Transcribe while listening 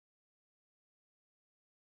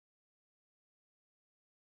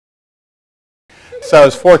So it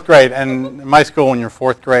was fourth grade, and in my school, when you're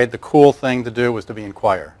fourth grade, the cool thing to do was to be in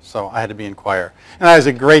choir. So I had to be in choir, and I was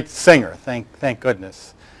a great singer, thank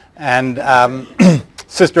goodness. And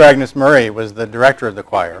Sister Agnes Murray was the director of the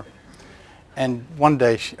choir. And one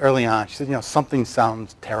day, early on, she said, you know, something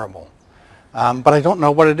sounds terrible, but I don't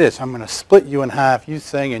know what it is. I'm going to split you in half. You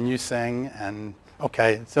sing and you sing, and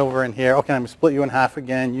okay, it's over in here. Okay, I'm going to split you in half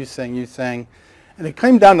again. You sing, you sing. And it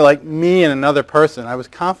came down to like me and another person. I was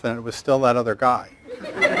confident it was still that other guy.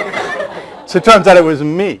 So it turns out it was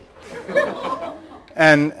me.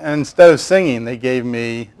 And instead of singing, they gave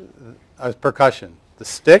me percussion, the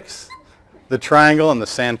sticks, the triangle, and the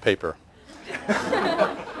sandpaper.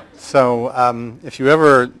 So if you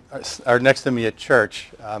ever are next to me at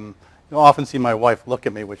church, you'll often see my wife look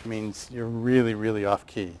at me, which means you're really, really off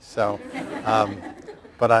key. So,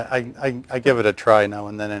 but I give it a try now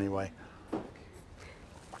and then anyway.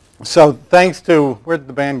 So thanks to, where'd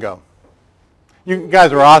the band go? You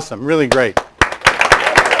guys are awesome, really great.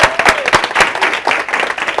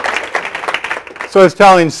 So I was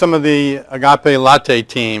telling some of the Agape Latte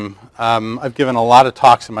team, I've given a lot of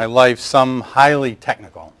talks in my life, some highly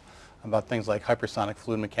technical, about things like hypersonic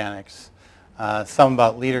fluid mechanics, some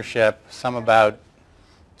about leadership, some about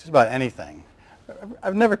just about anything.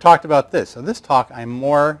 I've never talked about this. So this talk I'm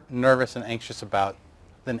more nervous and anxious about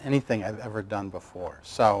than anything I've ever done before.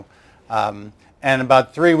 So, and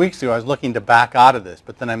about 3 weeks ago I was looking to back out of this,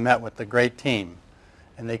 but then I met with the great team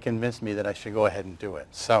and they convinced me that I should go ahead and do it.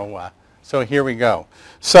 So, so here we go.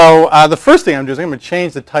 So the first thing I'm doing is I'm going to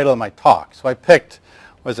change the title of my talk. So I picked,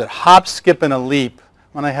 was it Hop, Skip, and a Leap,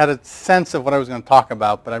 when I had a sense of what I was going to talk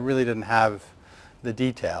about, but I really didn't have the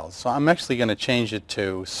details. So I'm actually going to change it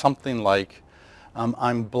to something like,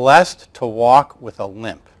 I'm blessed to walk with a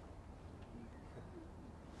limp.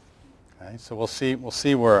 Okay, so we'll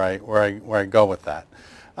see where I go with that.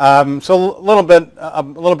 So a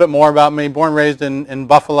little bit more about me. Born and raised in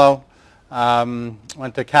Buffalo.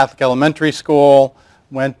 Went to Catholic elementary school.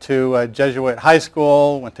 Went to Jesuit high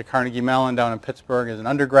school. Went to Carnegie Mellon down in Pittsburgh as an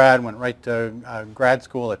undergrad. Went right to grad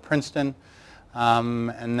school at Princeton,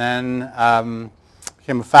 and then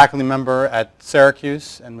became a faculty member at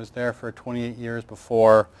Syracuse and was there for 28 years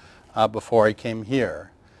before I came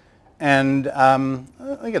here. And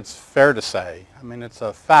I think it's fair to say, I mean, it's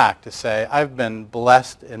a fact to say, I've been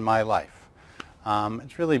blessed in my life.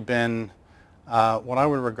 It's really been what I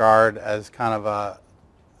would regard as kind of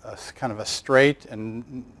a straight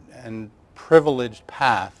and privileged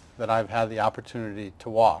path that I've had the opportunity to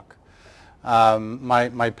walk.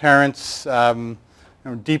 My parents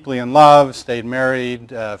were deeply in love, stayed married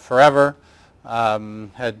forever,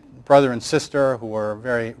 had brother and sister who were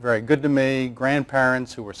very, very good to me,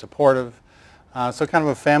 grandparents who were supportive. So kind of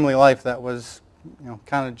a family life that was, you know,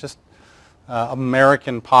 kind of just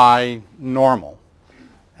American pie normal.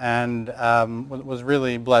 And was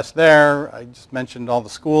really blessed there. I just mentioned all the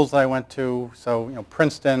schools that I went to. So, you know,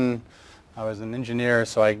 Princeton, I was an engineer,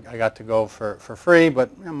 so I got to go for free.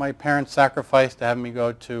 But you know, my parents sacrificed to have me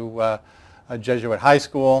go to a Jesuit high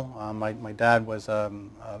school. My dad was a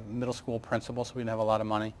middle school principal, so we didn't have a lot of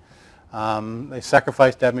money. They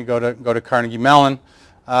sacrificed to have me go to Carnegie Mellon.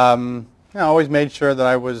 You know, always made sure that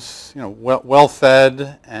I was, you know, well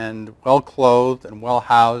fed and well clothed and well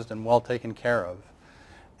housed and well taken care of.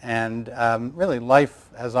 And really, life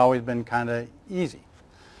has always been kind of easy.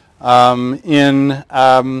 In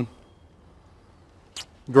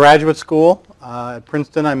graduate school at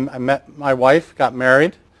Princeton, I met my wife, got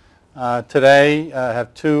married. Today, I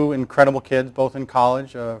have two incredible kids, both in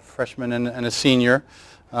college, a freshman and a senior.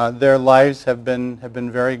 Their lives have been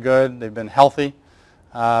very good. They've been healthy,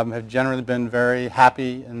 have generally been very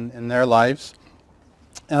happy in their lives.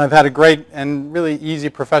 And I've had a great and really easy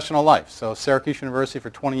professional life. So Syracuse University for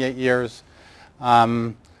 28 years.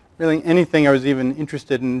 Really anything I was even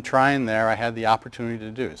interested in trying there, I had the opportunity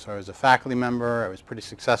to do. So I was a faculty member. I was pretty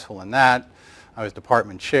successful in that. I was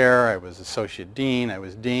department chair. I was associate dean. I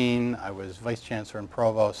was dean. I was vice chancellor and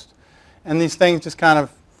provost. And these things just kind of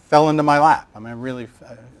fell into my lap. I mean, I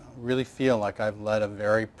really feel like I've led a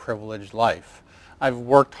very privileged life. I've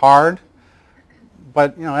worked hard.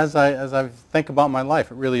 But you know, as I think about my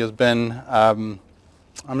life, it really has been, I'm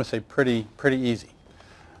going to say, pretty easy.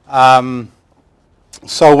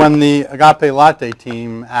 So when the Agape Latte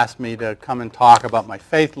team asked me to come and talk about my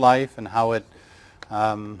faith life and how it, you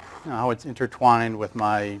know, how it's intertwined with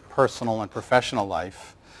my personal and professional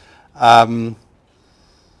life, and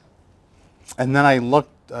then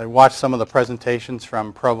I watched some of the presentations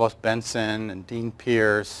from Provost Benson and Dean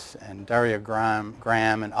Pierce and Daria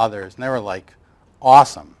Graham and others, and they were like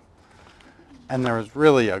awesome. And there was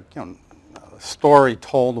really a story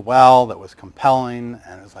told well that was compelling,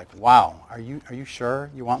 and it was like, wow, are you sure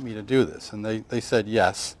you want me to do this? And they said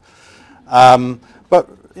yes. But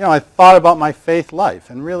I thought about my faith life,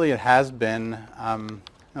 and really it has been,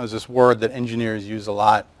 there's this word that engineers use a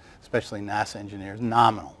lot, especially NASA engineers,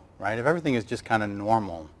 nominal, right? If everything is just kind of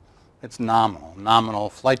normal, it's nominal. Nominal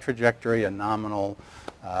flight trajectory, a nominal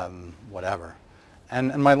whatever.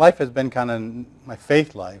 And my life has been kind of, my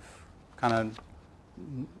faith life, kind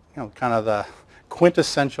of the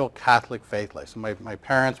quintessential Catholic faith life. So my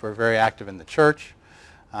parents were very active in the church.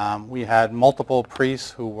 We had multiple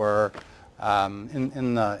priests who were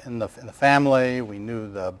in the family. We knew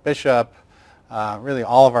the bishop. Really,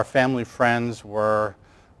 all of our family friends were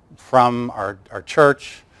from our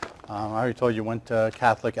church. I already told you, went to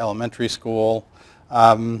Catholic elementary school.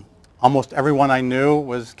 Almost everyone I knew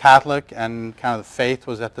was Catholic, and kind of the faith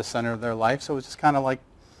was at the center of their life. So it was just kind of like,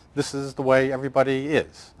 this is the way everybody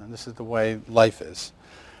is, and this is the way life is.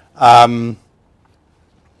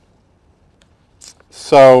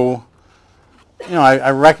 So, I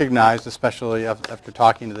recognized, especially after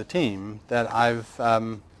talking to the team, that I've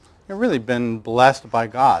really been blessed by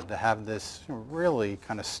God to have this really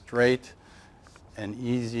kind of straight and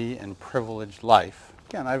easy and privileged life.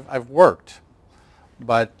 Again, I've worked,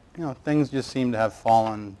 but things just seem to have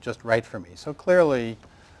fallen just right for me. So clearly,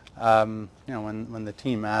 when the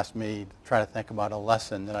team asked me to try to think about a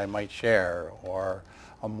lesson that I might share or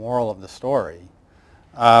a moral of the story,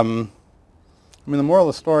 the moral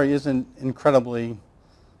of the story isn't incredibly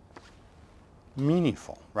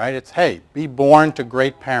meaningful, right? It's, hey, be born to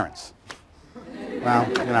great parents.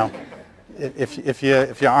 Well, if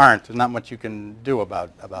you aren't, there's not much you can do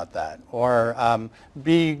about that. Or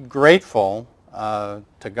be grateful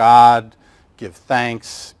to God, give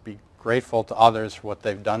thanks, be grateful to others for what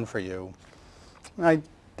they've done for you. I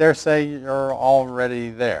dare say you're already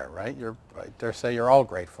there, right? I dare say you're all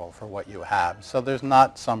grateful for what you have. So there's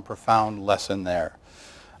not some profound lesson there.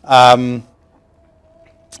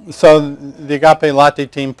 So the Agape Latte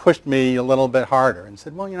team pushed me a little bit harder and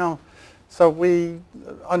said, well, so we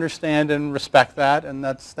understand and respect that, and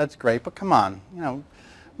that's great, but come on,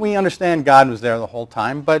 we understand God was there the whole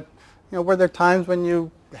time, but were there times when you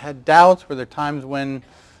had doubts? Were there times when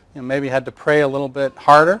maybe you had to pray a little bit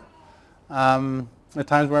harder? There were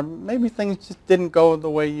times where maybe things just didn't go the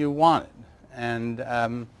way you wanted. And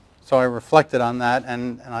so I reflected on that,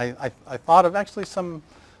 and I thought of actually some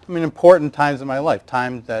important times in my life,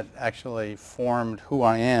 times that actually formed who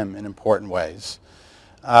I am in important ways.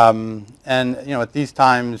 And at these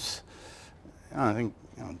times, I think,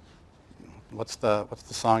 what's the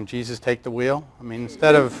song, Jesus Take the Wheel?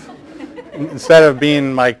 Instead of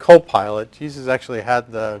being my co-pilot, Jesus actually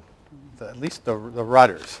had at least the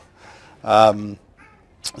rudders.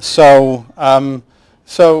 So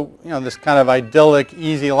this kind of idyllic,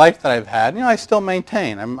 easy life that I've had, I still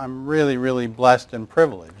maintain. I'm really, really blessed and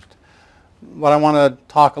privileged. But I want to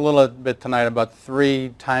talk a little bit tonight about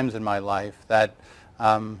 3 times in my life that,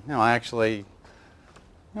 I actually,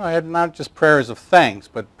 I had not just prayers of thanks,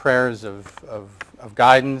 but prayers of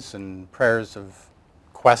guidance and prayers of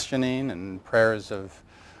questioning and prayers of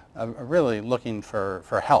really looking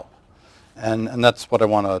for help. And that's what I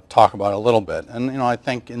want to talk about a little bit. And, I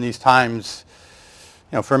think in these times,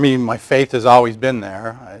 for me, my faith has always been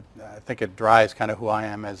there. I think it drives kind of who I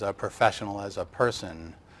am as a professional, as a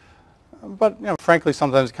person. But, frankly,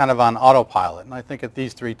 sometimes kind of on autopilot. And I think at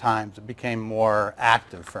these 3 times, it became more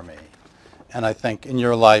active for me. And I think in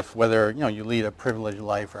your life, whether, you lead a privileged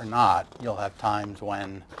life or not, you'll have times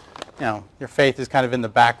when, your faith is kind of in the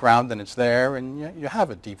background and it's there, and you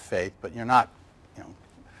have a deep faith, but you're not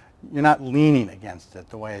leaning against it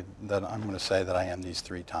the way that I'm going to say that I am these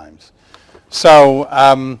 3 times. So,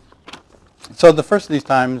 so the first of these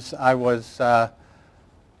times, I was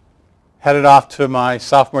headed off to my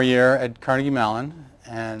sophomore year at Carnegie Mellon,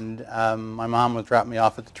 and my mom was dropping me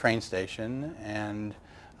off at the train station, and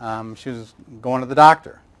she was going to the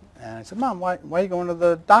doctor. And I said, Mom, why are you going to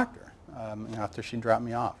the doctor after she dropped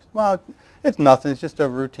me off? Well, it's nothing. It's just a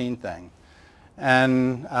routine thing.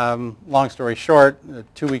 And long story short,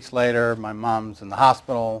 2 weeks later, my mom's in the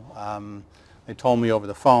hospital. They told me over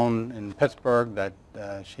the phone in Pittsburgh that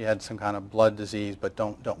she had some kind of blood disease, but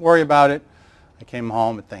don't worry about it. I came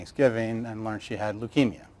home at Thanksgiving and learned she had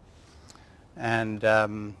leukemia. And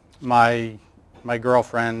my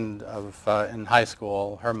girlfriend in high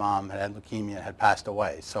school, her mom had leukemia, had passed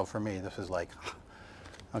away. So for me, this was like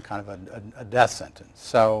kind of a death sentence.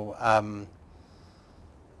 So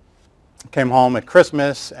came home at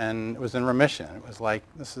Christmas and it was in remission. It was like,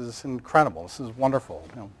 this is incredible. This is wonderful.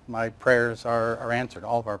 My prayers are answered.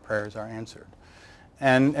 All of our prayers are answered.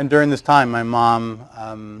 And during this time, my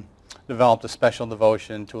mom developed a special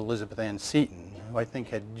devotion to Elizabeth Ann Seton, who I think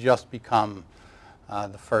had just become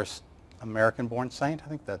the first American-born saint. I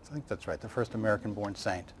think that's right, the first American-born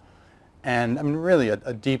saint. And I mean, really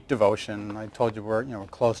a deep devotion. I told you we're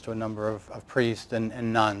close to a number of priests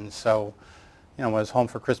and nuns. So, when I was home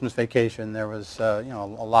for Christmas vacation, there was a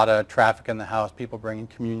lot of traffic in the house, people bringing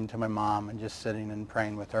communion to my mom and just sitting and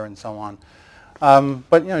praying with her and so on.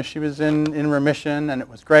 But she was in remission, and it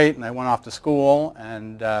was great. And I went off to school,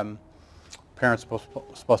 and parents were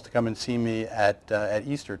supposed to come and see me at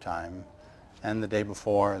Easter time. And the day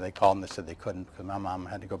before, they called and they said they couldn't because my mom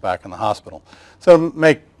had to go back in the hospital. So to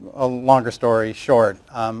make a longer story short,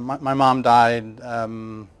 my mom died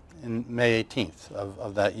in May 18th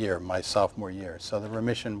of that year, my sophomore year. So the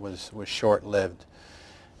remission was short-lived.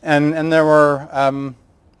 And there were,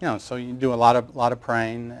 so you do a lot of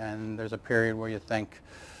praying, and there's a period where you think,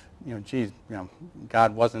 geez,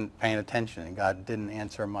 God wasn't paying attention, and God didn't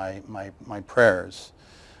answer my prayers.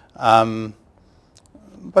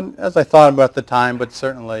 But as I thought about the time, but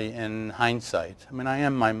certainly in hindsight, I mean, I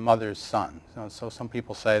am my mother's son. So some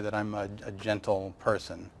people say that I'm a gentle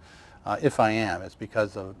person. If I am, it's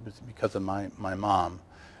because of my mom.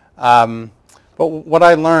 But what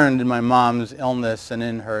I learned in my mom's illness and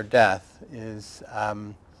in her death is,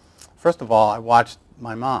 first of all, I watched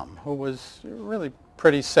my mom, who was really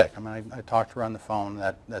pretty sick. I mean, I talked to her on the phone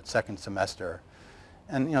that second semester.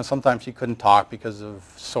 And sometimes she couldn't talk because of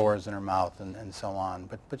sores in her mouth and so on.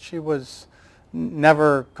 But she was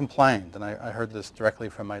never complained, and I heard this directly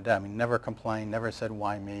from my dad. I mean, never complained, never said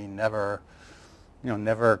why me, never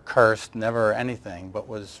cursed, never anything, but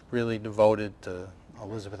was really devoted to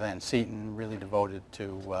Elizabeth Ann Seton, really devoted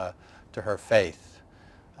to her faith,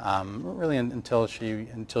 really until she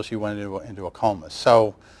went into a coma.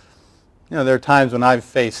 So. There are times when I've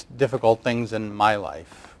faced difficult things in my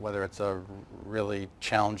life, whether it's a really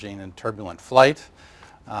challenging and turbulent flight,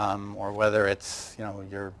 or whether it's,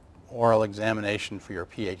 your oral examination for your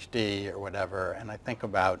PhD or whatever, and I think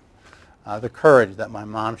about the courage that my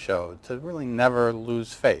mom showed to really never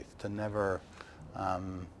lose faith, to never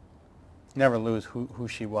lose who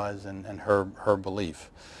she was and her belief.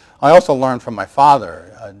 I also learned from my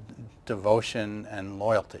father devotion and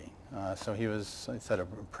loyalty. So he was, I said, a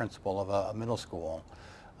principal of a middle school.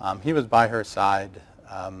 He was by her side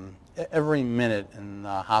every minute in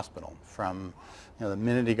the hospital, from the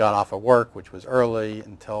minute he got off of work, which was early,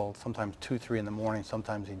 until sometimes 2, 3 in the morning.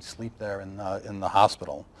 Sometimes he'd sleep there in the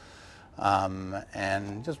hospital.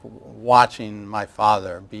 And just watching my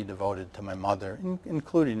father be devoted to my mother,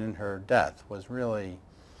 including in her death, was really,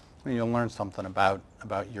 you'll learn something about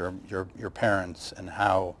your parents and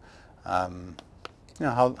how.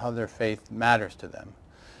 How their faith matters to them.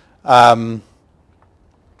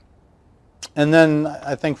 And then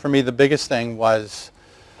I think for me the biggest thing was,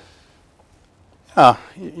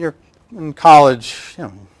 you're in college,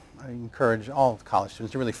 I encourage all college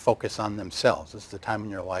students to really focus on themselves. This is the time in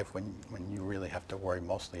your life when you really have to worry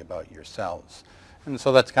mostly about yourselves. And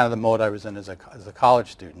so that's kind of the mode I was in as a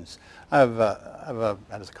college student. As a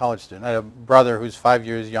college student, I have a brother who's 5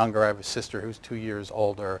 years younger. I have a sister who's 2 years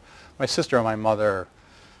older. My sister and my mother,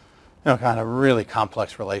 kind of really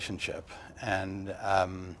complex relationship. And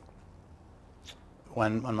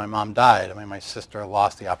when my mom died, I mean, my sister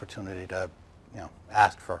lost the opportunity to,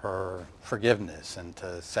 ask for her forgiveness and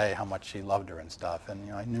to say how much she loved her and stuff.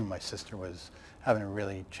 And I knew my sister was having a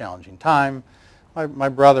really challenging time. My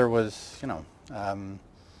brother was,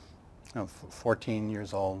 14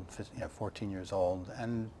 years old, 14 years old,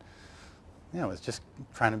 and was just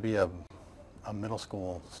trying to be a middle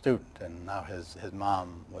school student, and now his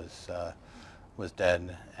mom was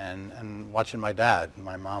dead, and watching my dad.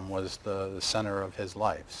 My mom was the center of his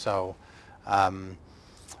life. So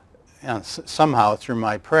somehow through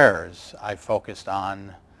my prayers, I focused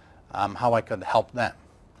on how I could help them.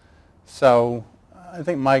 So I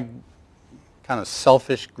think my kind of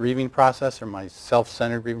selfish grieving process, or my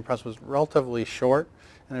self-centered grieving process, was relatively short,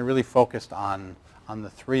 and I really focused on the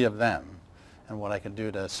 3 of them and what I could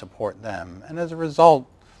do to support them. And as a result,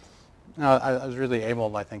 I was really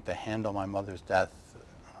able, I think, to handle my mother's death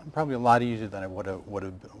probably a lot easier than I would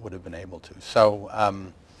have been able to. So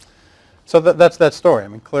so that's that story. I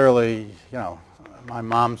mean, clearly, my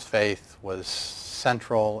mom's faith was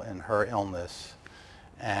central in her illness.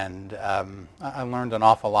 And I learned an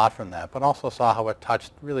awful lot from that, but also saw how it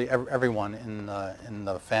touched really everyone in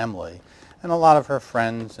the family, and a lot of her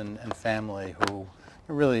friends and family who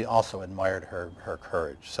really also admired her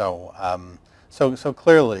courage. So so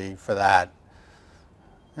clearly for that,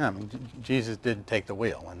 I mean, Jesus did take the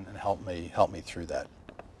wheel and help me through that.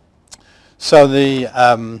 So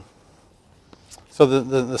the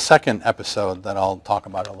second episode that I'll talk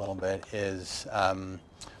about a little bit is, so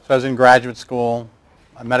I was in graduate school.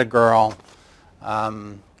 I met a girl.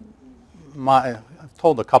 I've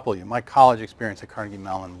told a couple of you, my college experience at Carnegie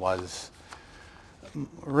Mellon was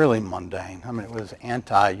really mundane. I mean, it was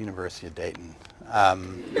anti-University of Dayton. I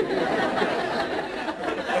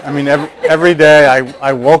mean, every day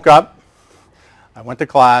I woke up, I went to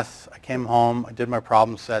class, I came home, I did my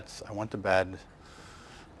problem sets, I went to bed.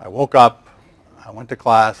 I woke up, I went to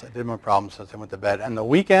class, I did my problem sets, I went to bed. And the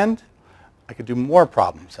weekend, I could do more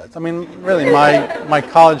problem sets. I mean, really, my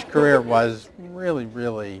college career was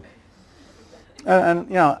really, and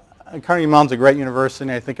you know, Carnegie Mellon's a great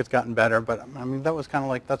university. I think it's gotten better, but I mean, that was kind of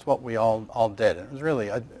like, that's what we all did. It was really,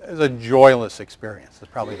 it was a joyless experience.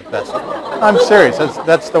 It's probably the best. I'm serious.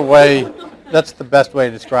 That's the best way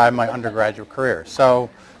to describe my undergraduate career. So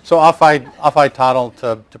off I toddled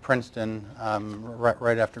to Princeton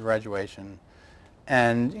right after graduation,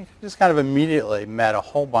 and just kind of immediately met a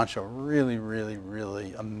whole bunch of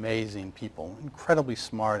really amazing people, incredibly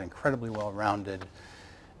smart, incredibly well-rounded,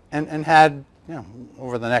 and had, you know,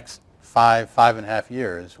 over the next five and a half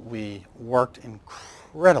years, we worked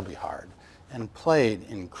incredibly hard and played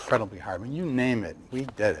incredibly hard. I mean, you name it, we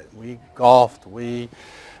did it. We golfed, we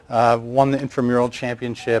won the intramural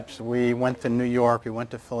championships, we went to New York, we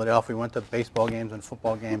went to Philadelphia, we went to baseball games and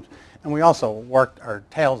football games, and we also worked our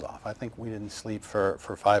tails off. I think we didn't sleep for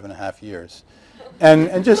 5.5 years.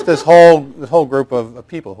 And just this whole group of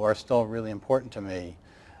people who are still really important to me,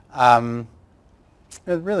 it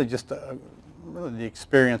was really just really the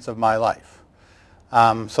experience of my life.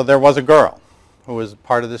 So there was a girl who was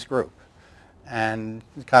part of this group, and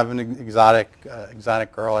kind of an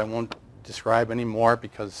exotic girl. I won't describe any more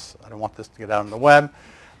because I don't want this to get out on the web.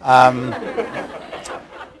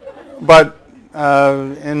 But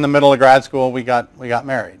in the middle of grad school, we got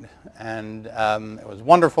married, and it was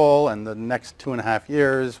wonderful. And the next 2.5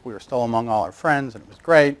 years, we were still among all our friends, and it was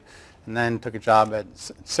great. And then took a job at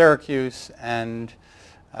Syracuse, and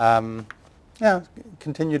yeah,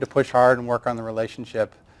 continued to push hard and work on the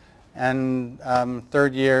relationship. And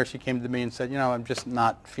third year, she came to me and said, you know, I'm just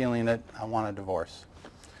not feeling it. I want a divorce.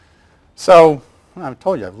 So I've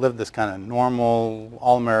told you, I've lived this kind of normal,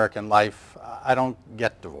 all-American life. I don't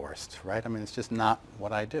get divorced, right? I mean, it's just not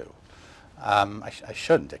what I do. I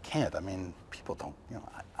shouldn't. I can't. I mean, people don't, you know,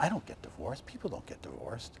 I don't get divorced. People don't get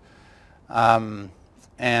divorced. And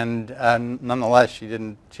nonetheless, she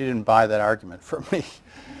didn't buy that argument from me.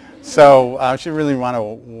 So she really wanted to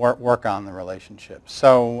work on the relationship.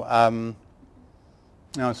 So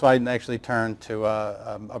you know, so I actually turned to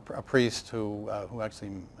a priest who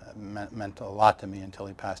actually meant a lot to me until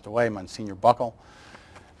he passed away, Monsignor Buckle.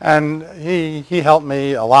 And he helped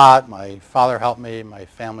me a lot. My father helped me. My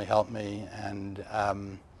family helped me. And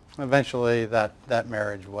eventually that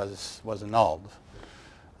marriage was annulled.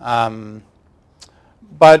 But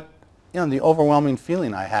you know, the overwhelming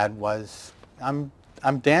feeling I had was I'm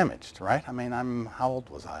damaged, right? I mean, how old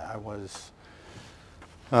was I? I was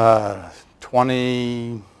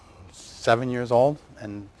 27 years old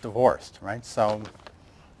and divorced, right? So,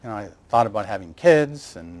 you know, I thought about having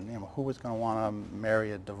kids, and you know, who was going to want to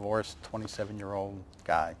marry a divorced 27-year-old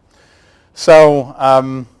guy? So,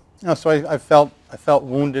 you know, so I felt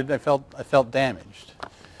wounded. I felt damaged,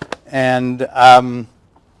 and I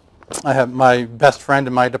have my best friend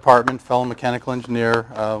in my department, fellow mechanical engineer.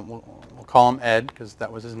 We'll call him Ed because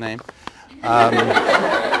that was his name.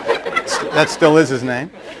 That still is his name.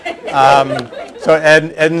 So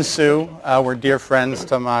Ed and Sue were dear friends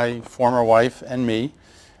to my former wife and me,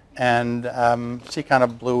 and she kind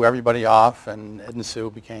of blew everybody off, and Ed and Sue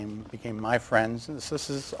became my friends. This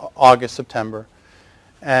is August, September,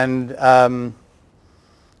 and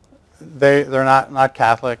they're not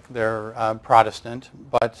Catholic, they're Protestant,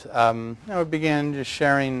 but you know, we began just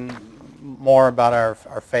sharing more about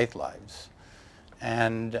our faith lives.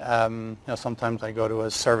 And you know, sometimes I go to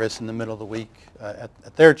a service in the middle of the week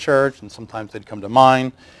at their church, and sometimes they'd come to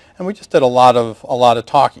mine, and we just did a lot of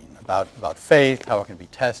talking about faith, how it can be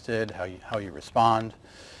tested, how you respond,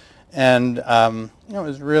 and you know, it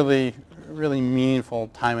was really meaningful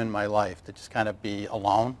time in my life to just kind of be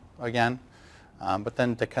alone again, but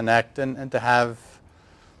then to connect and to have,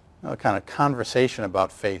 you know, a kind of conversation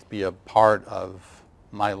about faith be a part of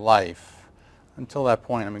my life. Until that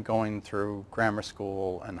point, I mean, going through grammar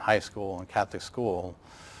school and high school and Catholic school,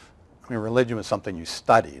 I mean, religion was something you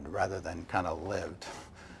studied rather than kind of lived.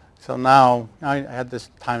 So now I had this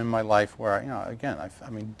time in my life where, you know, again, I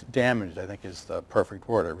mean, damaged, I think, is the perfect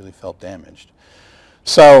word. I really felt damaged.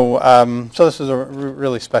 So, so this was a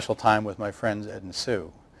really special time with my friends Ed and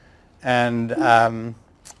Sue. And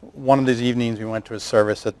one of these evenings we went to a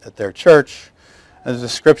service at their church. There's a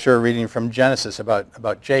scripture reading from Genesis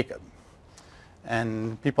about Jacob.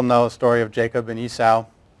 And people know the story of Jacob and Esau.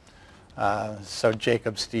 So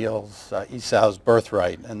Jacob steals Esau's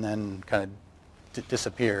birthright and then kind of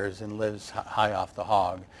disappears and lives high off the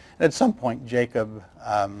hog. And at some point, Jacob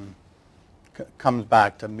comes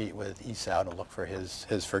back to meet with Esau to look for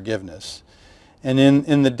his forgiveness. And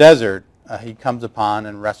in the desert, he comes upon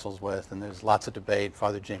and wrestles with, and there's lots of debate.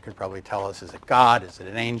 Father Jim could probably tell us, is it God? Is it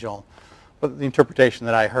an angel? But the interpretation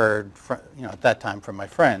that I heard at that time from my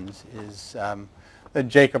friends is that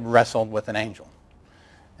Jacob wrestled with an angel.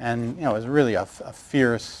 And it was really a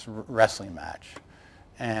fierce wrestling match.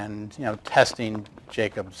 And testing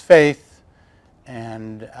Jacob's faith.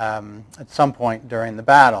 And at some point during the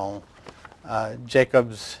battle,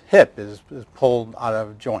 Jacob's hip is pulled out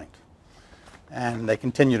of joint. And they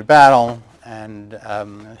continue to battle, and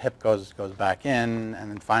the hip goes back in, and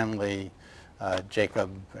then finally Jacob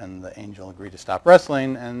and the angel agree to stop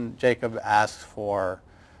wrestling, and Jacob asks for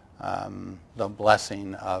the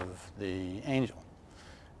blessing of the angel.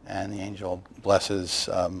 And the angel blesses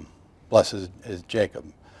Jacob.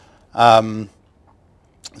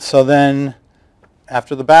 So then,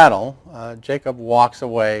 after the battle, Jacob walks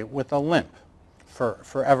away with a limp,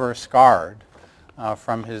 forever scarred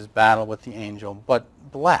from his battle with the angel, but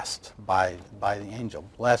blessed by the angel,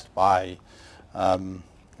 blessed by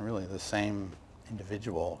really the same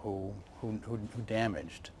individual who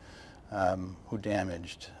damaged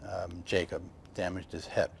Jacob, damaged his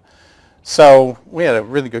hip. So we had a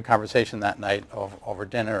really good conversation that night over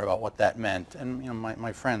dinner about what that meant, and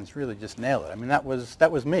my friends really just nailed it. I mean, that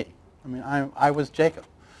was me. I mean, I was Jacob.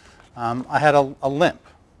 I had a limp,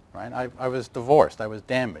 right? I was divorced. I was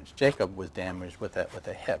damaged. Jacob was damaged with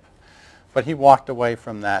a hip, but he walked away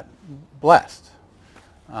from that blessed.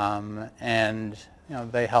 And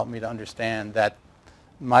they helped me to understand that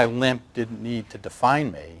my limp didn't need to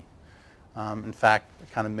define me. In fact,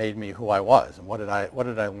 it kind of made me who I was, and what did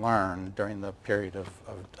I learn during the period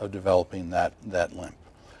of developing that limp.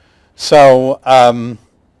 So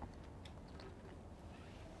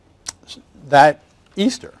that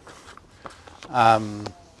Easter, I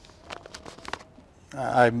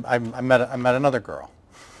met another girl,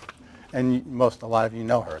 and a lot of you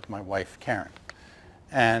know her. It's my wife, Karen.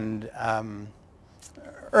 And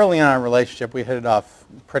early in our relationship, we hit it off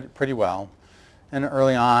pretty well. And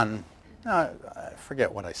early on, I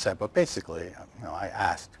forget what I said, but basically, I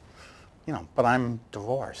asked, but I'm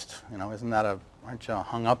divorced. Aren't you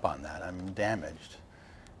hung up on that? I'm damaged.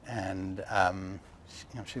 And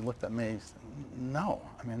she looked at me and said, no.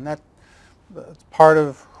 I mean, that's part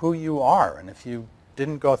of who you are. And if you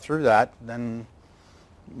didn't go through that, then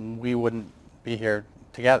we wouldn't be here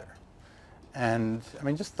together. And I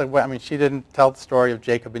mean, just the way, she didn't tell the story of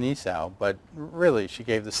Jacob and Esau, but really she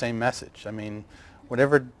gave the same message. I mean,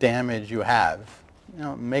 whatever damage you have,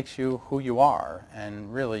 makes you who you are,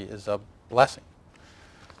 and really is a blessing.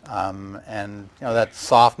 And that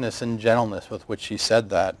softness and gentleness with which she said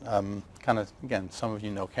that, kind of, again, some of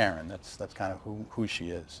you know Karen. That's kind of who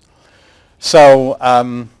she is. So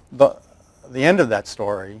the end of that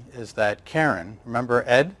story is that Karen, remember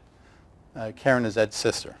Ed? Karen is Ed's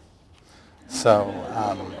sister. So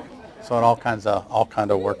it all kind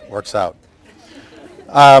of works out.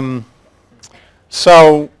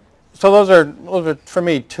 So those are for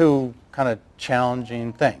me two kind of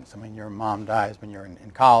challenging things. I mean, your mom dies when you're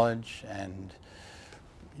in college, and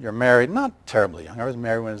you're married not terribly young. I was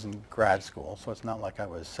married when I was in grad school, so it's not like I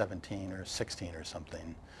was 17 or 16 or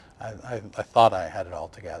something. I thought I had it all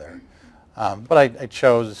together. But I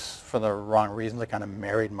chose for the wrong reasons. I kind of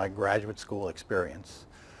married my graduate school experience.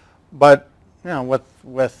 But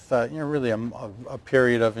with really a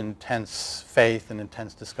period of intense faith and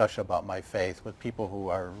intense discussion about my faith with people who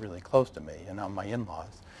are really close to me, my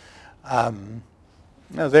in-laws, I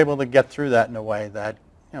was able to get through that in a way that,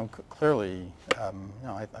 clearly,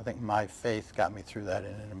 I think my faith got me through that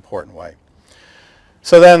in an important way.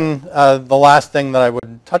 So then the last thing that I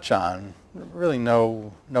would touch on, really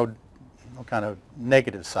no kind of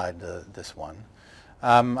negative side to this one.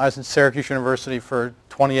 I was in Syracuse University for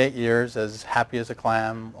 28 years, as happy as a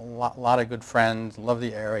clam, a lot of good friends, love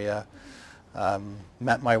the area,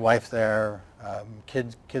 met my wife there,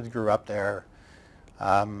 kids grew up there,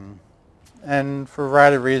 and for a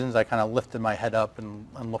variety of reasons I kind of lifted my head up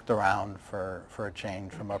and looked around for a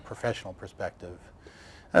change from a professional perspective.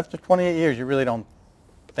 And after 28 years, you really don't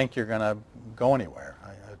think you're going to go anywhere.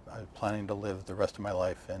 I'm planning to live the rest of my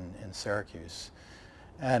life in Syracuse.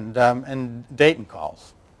 And Dayton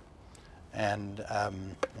calls. And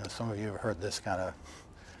some of you have heard this kind of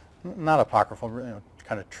not apocryphal,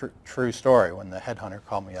 kind of true story, when the headhunter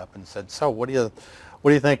called me up and said, "So, what do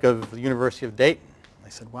you think of the University of Dayton?" I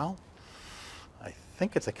said, "Well, I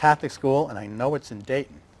think it's a Catholic school, and I know it's in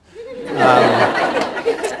Dayton."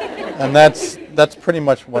 And that's pretty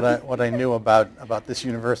much what I knew about this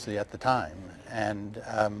university at the time. And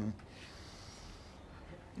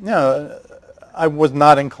I was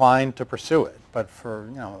not inclined to pursue it, but for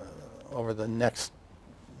over the next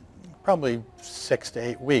probably 6 to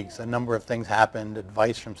 8 weeks, a number of things happened.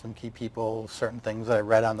 Advice from some key people, certain things that I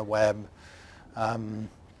read on the web,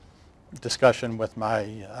 discussion with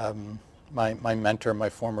my mentor, my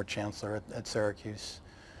former chancellor at Syracuse.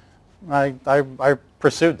 I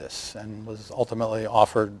pursued this and was ultimately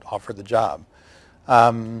offered the job.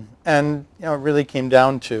 And it really came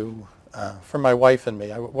down to, for my wife and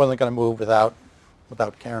me, I wasn't going to move without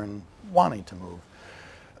Karen wanting to move.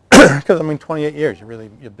 Because 28 years,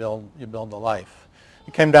 you build a life.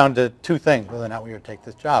 It came down to two things whether or not we would take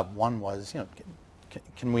this job. One was,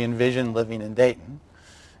 can we envision living in Dayton?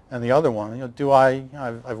 And the other one,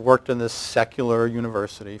 I've worked in this secular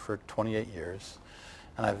university for 28 years,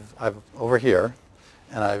 and I've over here,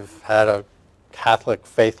 and I've had a Catholic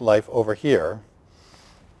faith life over here.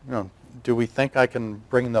 Do we think I can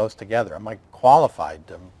bring those together? Am I qualified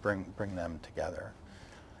to bring them together?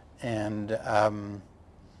 And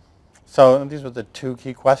so these were the two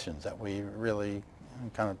key questions that we really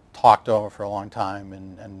kind of talked over for a long time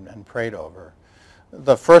and prayed over.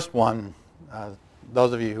 The first one,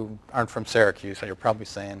 those of you who aren't from Syracuse, you're probably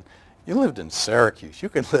saying, "You lived in Syracuse. You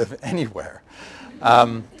could live anywhere."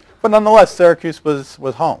 But nonetheless, Syracuse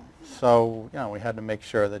was home. So we had to make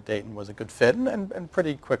sure that Dayton was a good fit, and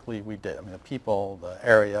pretty quickly we did. The people, the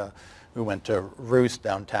area. We went to Roost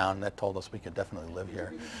downtown. That told us we could definitely live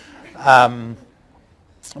here.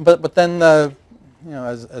 But then,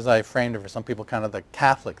 as I framed it for some people, kind of the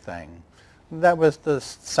Catholic thing, that was the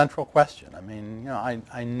central question.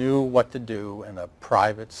 I knew what to do in a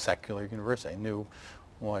private secular university. I knew,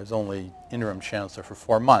 I was only interim chancellor for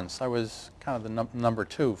 4 months. I was kind of the number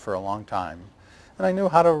two for a long time. And I knew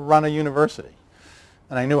how to run a university.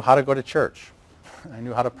 And I knew how to go to church. I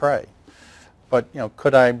knew how to pray. But,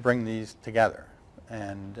 could I bring these together?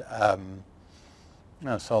 And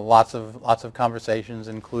so lots of conversations,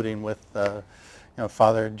 including with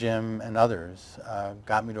Father Jim and others,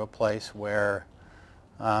 got me to a place where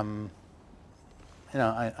I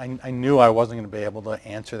knew I wasn't going to be able to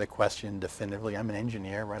answer the question definitively. I'm an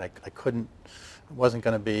engineer, right? It wasn't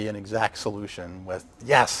going to be an exact solution with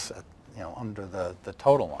yes, under the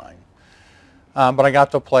total line. But I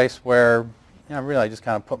got to a place where really I just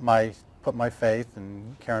kind of put my faith,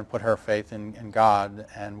 and Karen put her faith in God,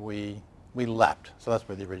 and we leapt. So that's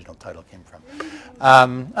where the original title came from.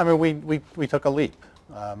 We took a leap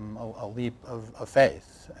of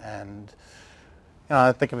faith. And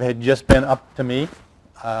I think if it had just been up to me,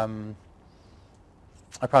 I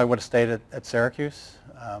probably would have stayed at Syracuse.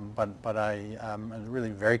 But I was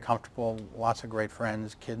really very comfortable, lots of great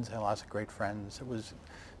friends. Kids had lots of great friends. It was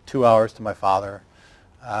 2 hours to my father.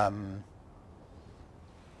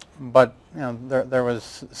 But there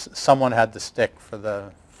was someone had to stick for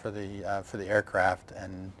the aircraft,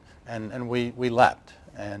 and we leapt.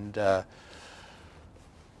 And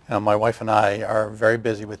my wife and I are very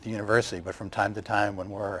busy with the university, but from time to time when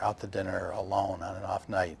we're out to dinner alone on an off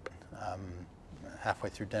night, halfway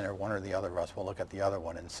through dinner, one or the other of us will look at the other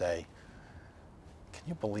one and say, "Can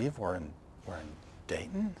you believe we're in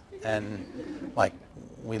Dayton? And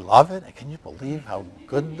we love it. Can you believe how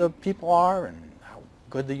good the people are and how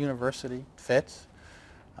good the university fits?"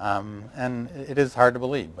 And it is hard to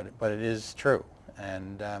believe, but it is true.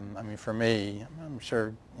 And for me, I'm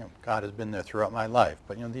sure God has been there throughout my life.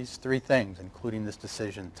 But these three things, including this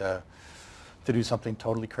decision to do something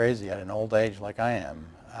totally crazy at an old age like I am,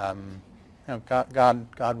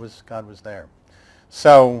 God was there.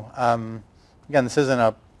 So again, this isn't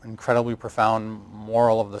an incredibly profound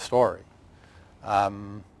moral of the story.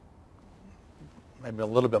 Maybe a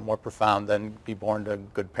little bit more profound than be born to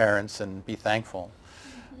good parents and be thankful.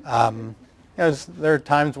 There are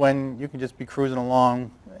times when you can just be cruising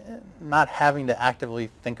along, not having to actively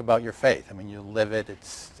think about your faith. You live it,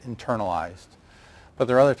 it's internalized. But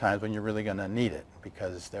there are other times when you're really going to need it,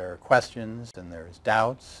 because there are questions and there's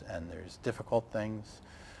doubts and there's difficult things.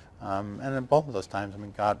 And in both of those times,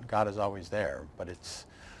 God is always there. But it's,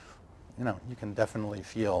 you can definitely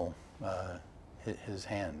feel His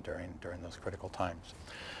hand during those critical times.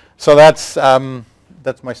 So that's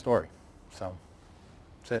my story. So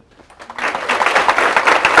that's it.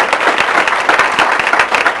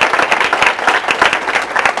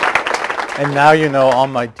 And now you know all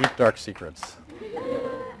my deep, dark secrets.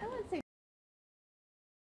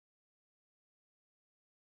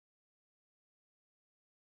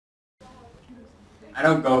 I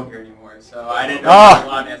don't go here anymore, so I didn't know if I was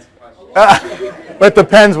allowed to ask a question. But it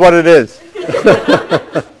depends what it is.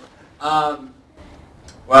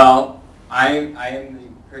 Well, I am the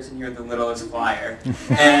person here with the littlest flyer,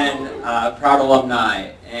 and proud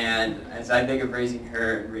alumni. And as I think of raising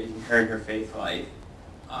her in her faith life,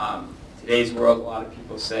 today's world, a lot of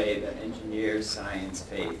people say that engineers, science,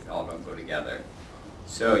 faith all don't go together.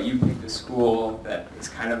 So you picked a school that is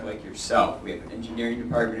kind of like yourself. We have an engineering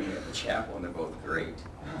department and we have a chapel, and they're both great.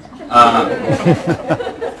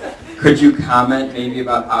 Could you comment maybe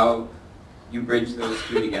about how you bridge those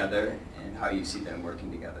two together and how you see them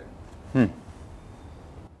working together?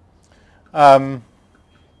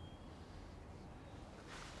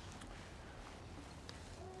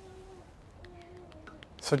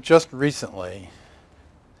 So just recently,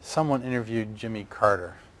 someone interviewed Jimmy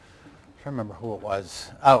Carter. I don't remember who it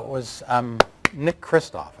was. Oh, it was Nick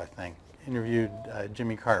Kristof, I think, interviewed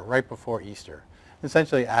Jimmy Carter right before Easter.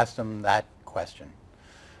 Essentially asked him that question.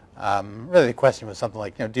 Really the question was something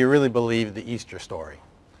like, do you really believe the Easter story?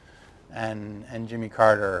 And Jimmy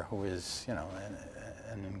Carter, who is,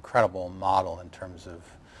 an incredible model in terms of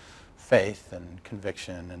faith and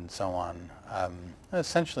conviction and so on,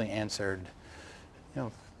 essentially answered,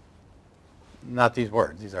 not these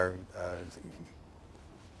words, these are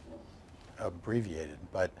abbreviated,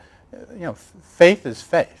 but faith is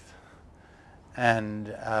faith,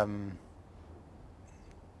 and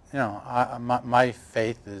my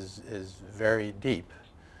faith is very deep,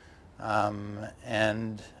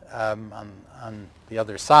 and on the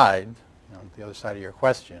other side, the other side of your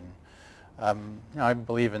question, I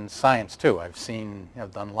believe in science too. I've seen,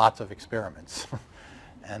 done lots of experiments,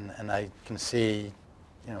 and I can see,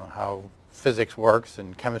 how physics works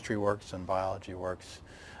and chemistry works and biology works.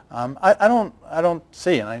 I don't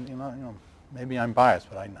see, and I maybe I'm biased,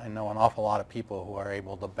 but I know an awful lot of people who are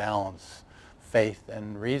able to balance faith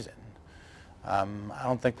and reason. I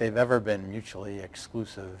don't think they've ever been mutually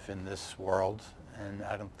exclusive in this world, and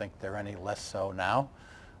I don't think they're any less so now.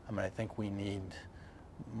 I think we need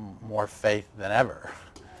more faith than ever.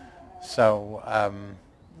 So,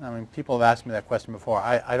 people have asked me that question before.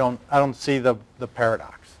 I don't see the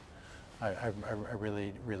paradox. I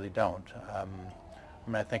really don't.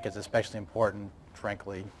 I think it's especially important,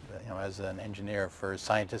 frankly, as an engineer, for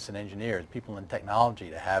scientists and engineers, people in technology,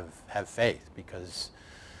 to have faith, because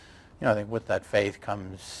I think with that faith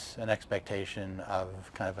comes an expectation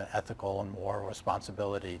of kind of an ethical and moral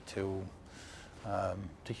responsibility to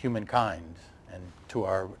humankind and to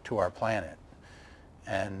our planet.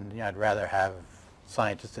 And I'd rather have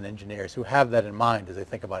scientists and engineers who have that in mind as they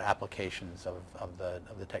think about applications of the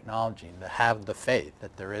technology, and to have the faith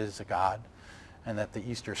that there is a God, and that the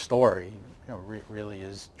Easter story really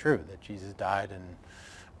is true, that Jesus died and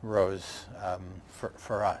rose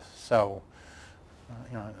for us. So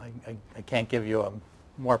I can't give you a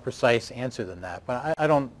more precise answer than that, but I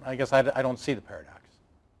don't see the paradox.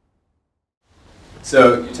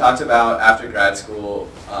 So you talked about after grad school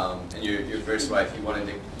and your first wife, you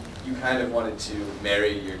kind of wanted to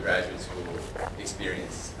marry your graduate school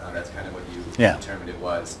experience. That's kind of what you determined it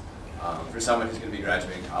was. For someone who's going to be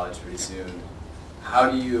graduating college pretty soon,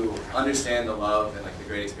 how do you understand the love and the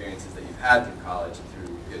great experiences that you've had through college and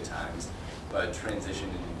through good times, but transition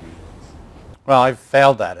into new things? Well, I've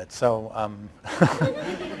failed at it, so I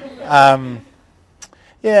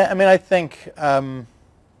think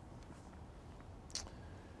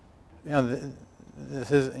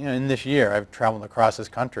this is, in this year I've traveled across this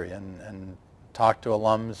country and talked to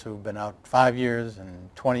alums who've been out 5 years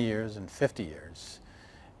and 20 years and 50 years,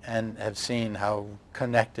 and have seen how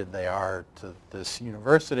connected they are to this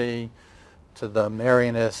university, to the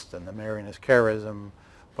Marianist and the Marianist charism,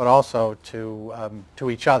 but also to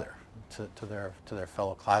each other, to their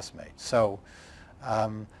fellow classmates. So,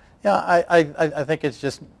 I think it's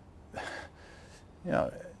just,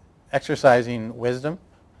 exercising wisdom,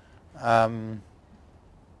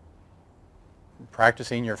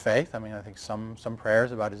 practicing your faith. I think some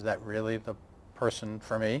prayers about, is that really the person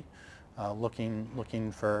for me?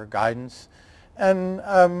 Looking for guidance, and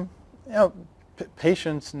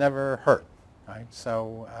patience never hurt, right?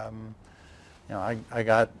 So I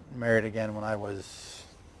got married again when I was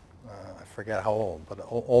I forget how old, but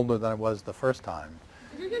older than I was the first time,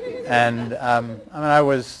 and I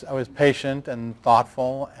was patient and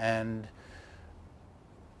thoughtful, and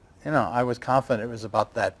I was confident it was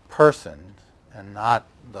about that person and not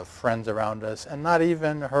the friends around us, and not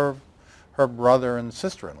even her brother and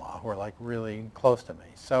sister-in-law, who are really close to me.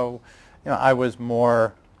 So, I was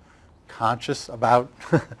more conscious about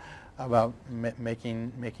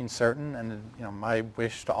making certain, and my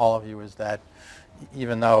wish to all of you is that,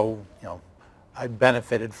 even though I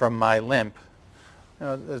benefited from my limp,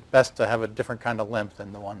 it's best to have a different kind of limp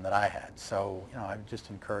than the one that I had. So, I just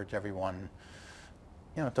encourage everyone,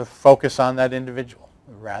 to focus on that individual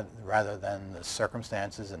rather than the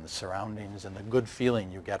circumstances and the surroundings and the good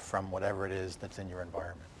feeling you get from whatever it is that's in your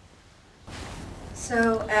environment.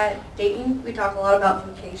 So at Dayton, we talk a lot about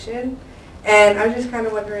vocation, and I was just kind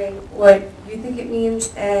of wondering what you think it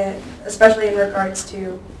means, and especially in regards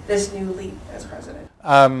to this new leap as president.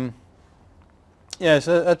 Yeah,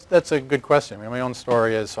 so that's a good question. I mean, my own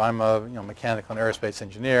story is, so I'm a mechanical and aerospace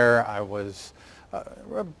engineer. I was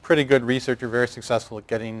a pretty good researcher, very successful at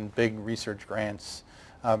getting big research grants,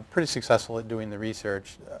 pretty successful at doing the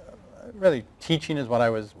research. Really, teaching is what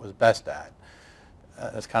I was best at.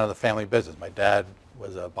 It's kind of the family business. My dad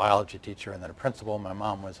was a biology teacher and then a principal. My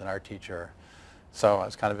mom was an art teacher. So I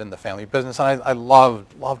was kind of in the family business. And I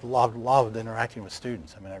loved interacting with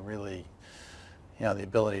students. I mean, I really, the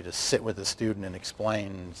ability to sit with a student and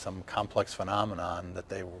explain some complex phenomenon that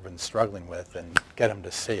they've been struggling with and get them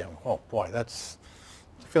to see, oh boy, that's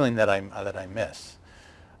a feeling that I miss.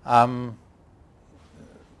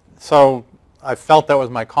 So I felt that was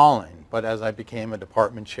my calling. But as I became a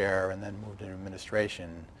department chair and then moved into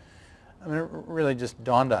administration, I mean, it really just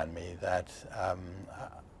dawned on me that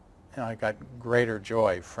I got greater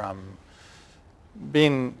joy from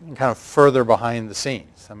being kind of further behind the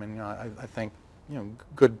scenes. I mean, I think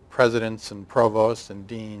good presidents and provosts and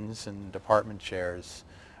deans and department chairs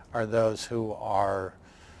are those who are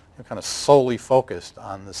kind of solely focused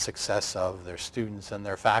on the success of their students and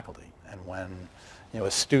their faculty. And when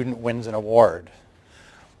a student wins an award,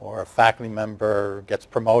 or a faculty member gets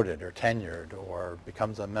promoted or tenured or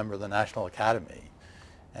becomes a member of the National Academy,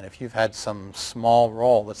 and if you've had some small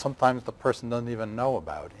role that sometimes the person doesn't even know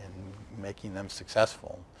about in making them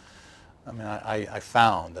successful, I mean, I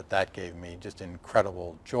found that gave me just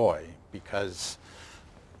incredible joy, because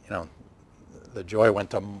the joy went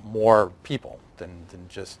to more people than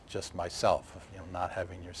just myself, not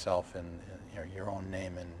having yourself in your own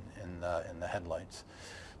name in the headlights.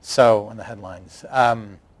 So in the headlines.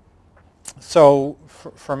 So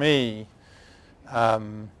for me, I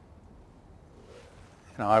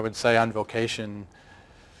would say on vocation,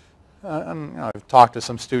 I've talked to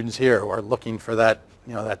some students here who are looking for that,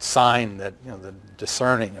 that sign, that, the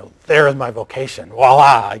discerning, there is my vocation.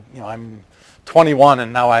 Voila! I'm 21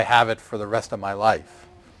 and now I have it for the rest of my life.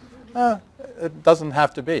 It doesn't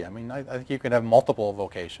have to be. I mean, I think you can have multiple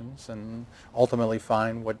vocations and ultimately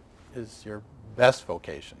find what is your best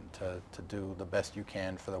vocation to do the best you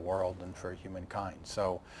can for the world and for humankind.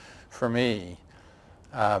 So for me,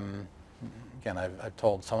 again, I've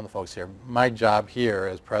told some of the folks here, my job here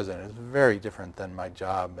as president is very different than my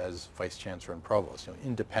job as vice chancellor and provost,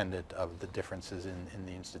 independent of the differences in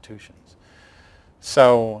the institutions.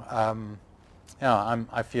 So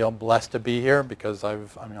I feel blessed to be here, because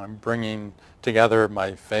I'm bringing together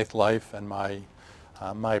my faith life and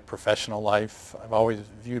my professional life. I've always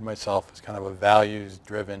viewed myself as kind of a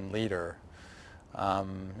values-driven leader,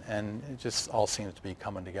 and it just all seems to be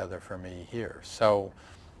coming together for me here. So,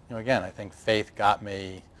 again, I think faith got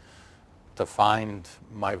me to find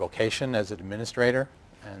my vocation as an administrator,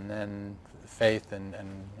 and then faith and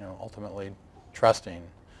ultimately trusting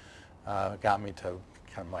got me to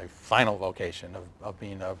kind of my final vocation of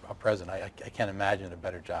being a president. I can't imagine a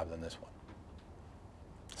better job than this one.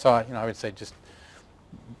 So, I would say just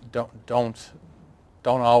don't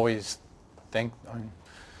always think,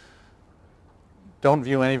 don't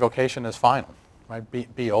view any vocation as final.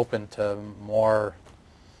 Right? Be open to more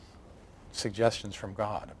suggestions from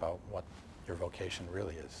God about what your vocation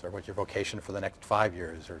really is, or what your vocation for the next 5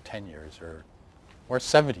 years or 10 years or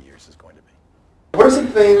 70 years is going to be. What are some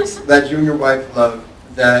things that you and your wife love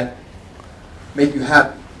that make you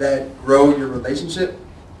happy, that grow your relationship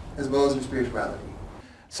as well as your spirituality?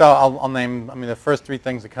 So I'll name, the first three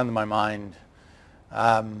things that come to my mind.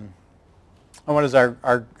 One is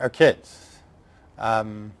our kids.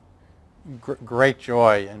 Great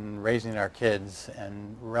joy in raising our kids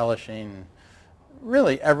and relishing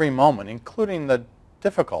really every moment, including the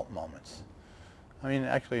difficult moments.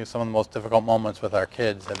 Actually, some of the most difficult moments with our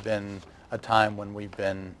kids have been a time when we've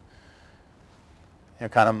been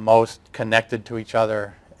kind of most connected to each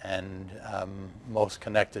other and most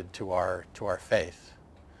connected to our faith.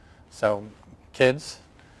 So kids,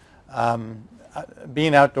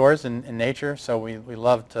 being outdoors in nature, so we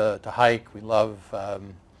love to hike. We love,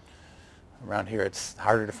 around here it's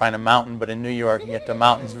harder to find a mountain, but in New York you get to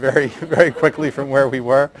mountains very, very quickly from where we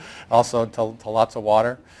were, also to lots of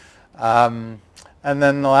water. And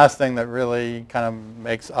then the last thing that really kind of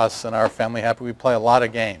makes us and our family happy, we play a lot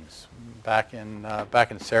of games. back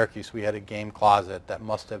in Syracuse, we had a game closet that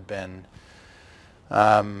must have been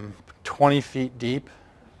 20 feet deep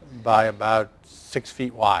by about 6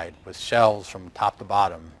 feet wide, with shelves from top to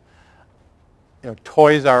bottom.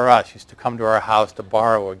 Toys R Us used to come to our house to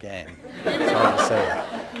borrow a game.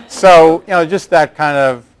 So just that kind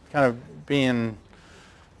of being,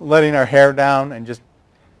 letting our hair down, and just,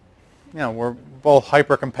 we're both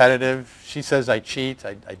hyper competitive. She says I cheat.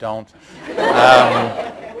 I don't.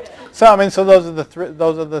 So those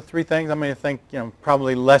are the three things. I think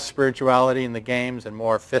probably less spirituality in the games and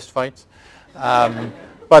more fist fights.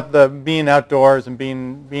 But the being outdoors and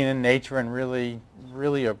being in nature and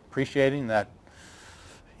really appreciating that,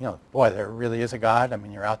 boy, there really is a God.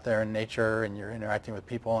 You're out there in nature and you're interacting with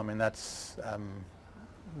people. That's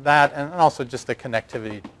that, and also just the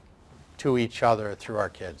connectivity to each other through our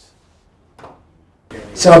kids.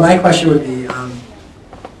 So my question would be,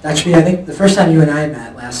 actually, I think the first time you and I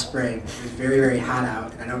met last spring, it was very, very hot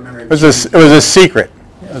out, and I don't remember. It was a secret.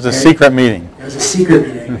 It was a secret meeting. It was a secret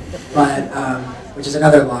meeting, but which is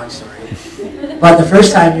another long story. But the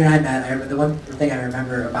first time you and I met, the one thing I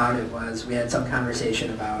remember about it was we had some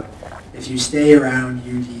conversation about if you stay around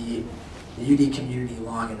the UD community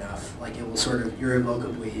long enough, like it will sort of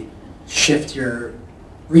irrevocably shift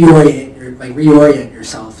reorient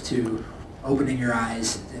yourself to opening your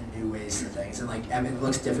eyes in new ways to things, and it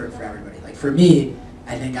looks different for everybody. Like for me,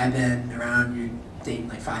 I think I've been around Dayton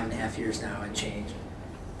 5.5 years now and change,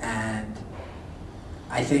 and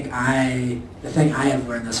I think the thing I have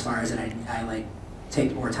learned thus far is that I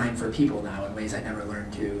take more time for people now in ways I never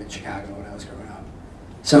learned to in Chicago when I was growing up.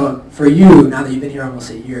 So for you, now that you've been here almost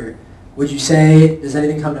a year, would you say, does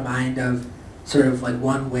anything come to mind of sort of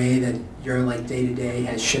one way that your day-to-day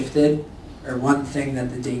has shifted, or one thing that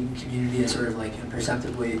the Dayton community has sort of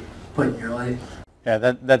imperceptibly put in your life? Yeah,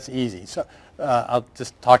 that's easy. So I'll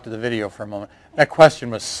just talk to the video for a moment. That question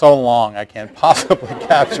was so long I can't possibly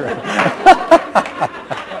capture it.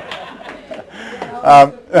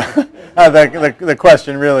 The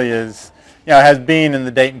question really is, has being in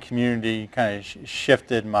the Dayton community kind of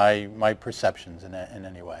shifted my perceptions in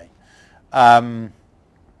any way?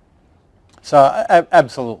 So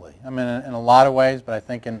absolutely. In a lot of ways, but I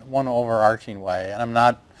think in one overarching way, and I'm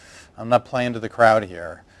not playing to the crowd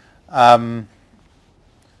here.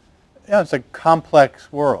 It's a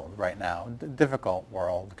complex world right now, difficult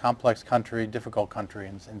world, complex country, difficult country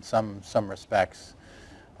in some respects.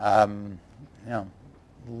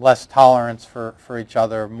 Less tolerance for each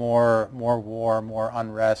other, more war, more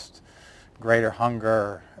unrest, greater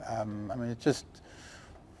hunger. It's just,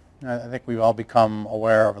 I think we've all become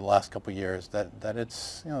aware over the last couple of years that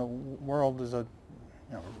it's, world is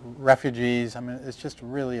refugees. It's just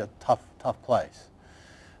really a tough place.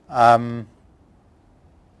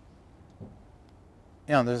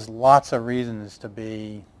 There's lots of reasons to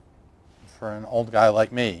be, for an old guy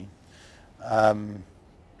like me, kind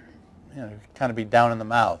of be down in the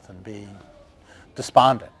mouth and be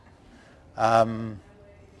despondent.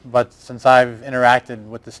 But since I've interacted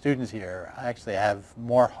with the students here, I actually have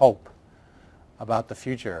more hope about the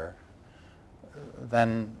future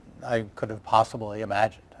than I could have possibly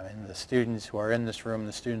imagined. The students who are in this room,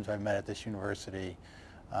 the students I've met at this university,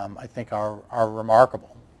 I think are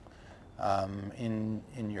remarkable in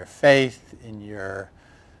your faith, in your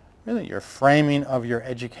framing of your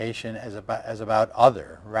education as about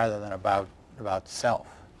other rather than about self.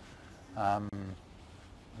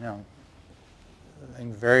 I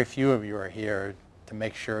think very few of you are here to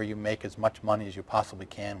make sure you make as much money as you possibly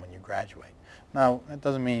can when you graduate. Now, that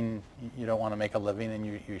doesn't mean you don't want to make a living, and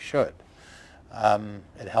you should.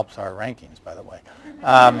 It helps our rankings, by the way.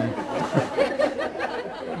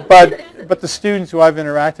 But the students who I've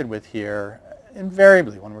interacted with here,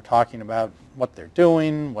 invariably, when we're talking about what they're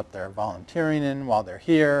doing, what they're volunteering in while they're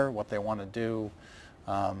here, what they want to do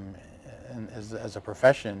as a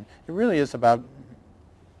profession, it really is about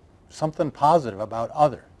something positive about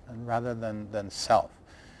other rather than self.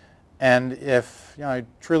 And if, I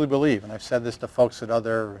truly believe, and I've said this to folks at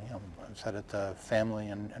I've said it to family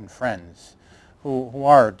and friends who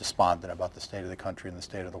are despondent about the state of the country and the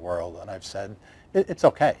state of the world, and I've said, it's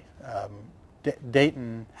okay.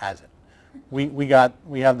 Dayton has it. We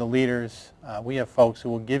have the leaders, we have folks who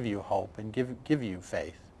will give you hope and give you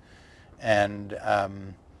faith. And,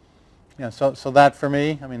 so that for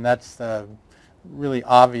me, that's the really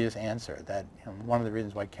obvious answer, that one of the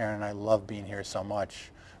reasons why Karen and I love being here so much.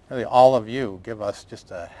 Really, all of you give us just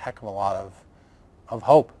a heck of a lot of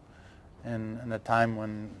hope in a time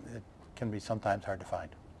when it can be sometimes hard to find.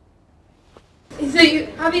 So you,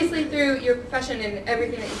 obviously through your profession and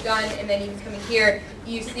everything that you've done, and then even coming here,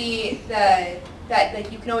 you see the that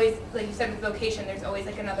like you can always, like you said with vocation, there's always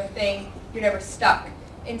like another thing. You're never stuck.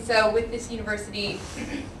 And so with this university,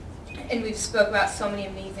 and we've spoke about so many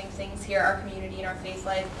amazing things here, our community and our faith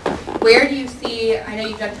life. Where do you see, I know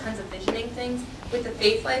you've done tons of visioning things, with the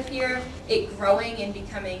faith life here, it growing and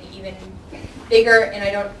becoming even bigger, and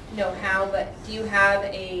I don't know how, but do you have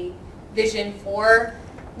a vision for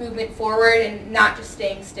movement forward and not just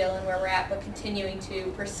staying still in where we're at, but continuing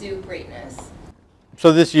to pursue greatness?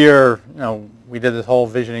 So this year, we did this whole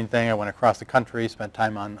visioning thing. I went across the country, spent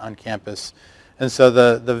time on campus. And so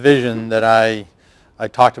the vision that I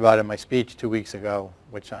talked about in my speech 2 weeks ago,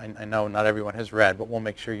 which I know not everyone has read, but we'll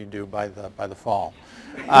make sure you do by the fall.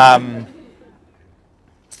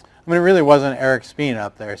 It really wasn't Eric Spina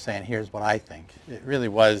up there saying, here's what I think. It really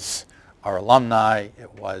was our alumni,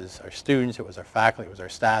 it was our students, it was our faculty, it was our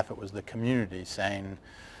staff, it was the community saying,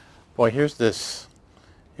 boy, here's this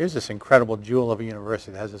incredible jewel of a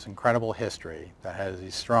university that has this incredible history, that has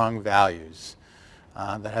these strong values,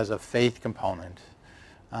 that has a faith component,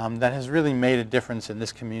 that has really made a difference in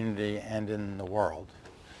this community and in the world.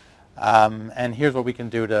 And here's what we can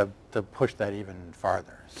do to push that even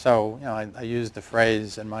farther. So, I used the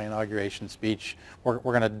phrase in my inauguration speech, we're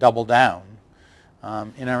going to double down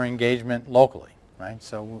in our engagement locally, right?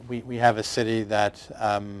 So we have a city that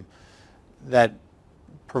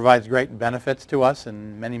provides great benefits to us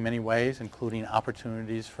in many, many ways, including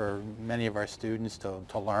opportunities for many of our students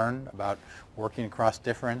to learn about working across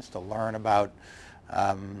difference, to learn about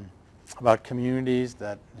communities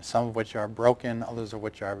that some of which are broken, others of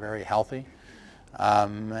which are very healthy.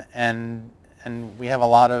 And we have a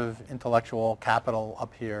lot of intellectual capital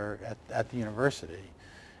up here at the university.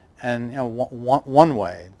 And one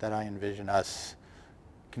way that I envision us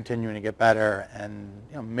continuing to get better and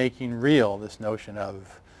making real this notion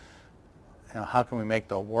of how can we make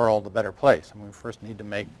the world a better place? I mean, we first need to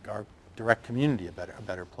make our direct community a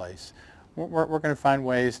better place. We're going to find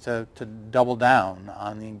ways to double down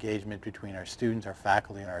on the engagement between our students, our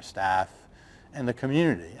faculty, and our staff, and the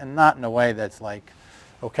community, and not in a way that's like,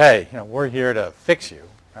 okay, we're here to fix you.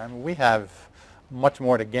 I mean, we have much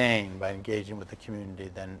more to gain by engaging with the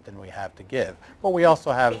community than we have to give. But we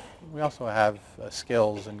also have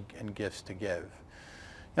skills and gifts to give.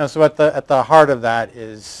 So at the heart of that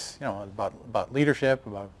is about leadership,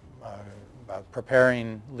 about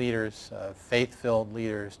preparing leaders, faith-filled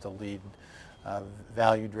leaders to lead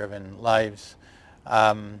value-driven lives.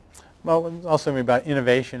 Well, it's also about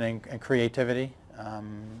innovation and creativity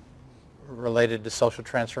related to social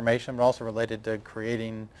transformation, but also related to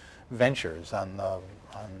creating ventures in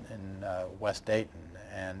West Dayton,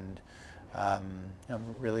 and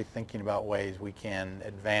really thinking about ways we can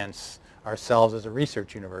advance ourselves as a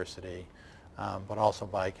research university, but also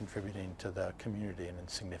by contributing to the community in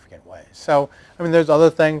significant ways. So, I mean, there's other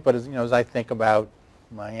things, but as I think about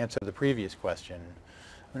my answer to the previous question,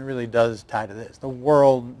 it really does tie to this. The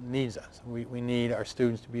world needs us. We need our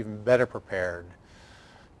students to be even better prepared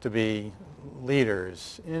to be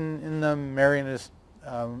leaders in the Marianist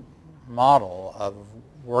model of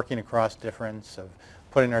working across difference, of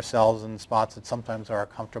putting ourselves in spots that sometimes are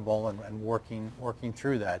uncomfortable and working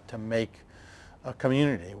through that to make a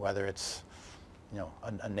community, whether it's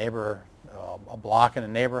a neighbor, a block in a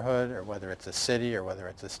neighborhood, or whether it's a city, or whether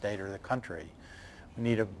it's a state or the country. We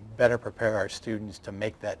need to better prepare our students to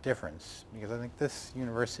make that difference, because I think this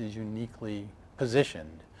university is uniquely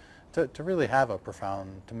positioned to really make a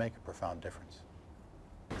profound difference.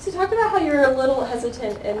 So you talked about how you were a little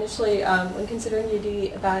hesitant initially when considering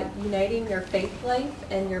UD about uniting your faith life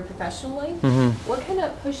and your professional life. Mm-hmm. What kind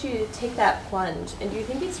of pushed you to take that plunge? And do you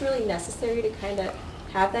think it's really necessary to kind of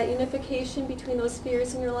have that unification between those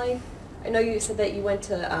spheres in your life? I know you said that you went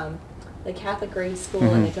to the Catholic grade school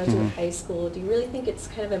mm-hmm. and a Jesuit mm-hmm. high school. Do you really think it's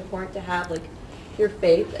kind of important to have your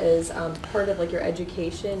faith as part of your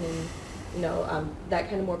education and that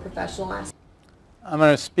kind of more professional aspect?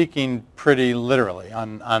 I'm speaking pretty literally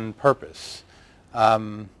on purpose,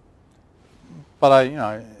 but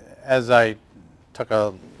as I took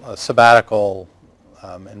a sabbatical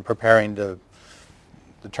in preparing to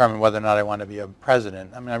determine whether or not I wanted to be a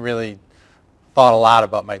president, I really thought a lot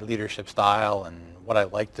about my leadership style and what I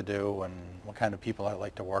like to do and what kind of people I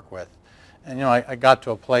like to work with, and I got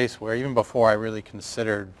to a place where even before I really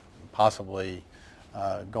considered possibly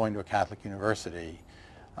going to a Catholic university.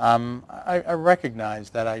 I recognize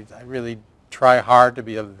that I really try hard to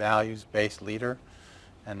be a values-based leader,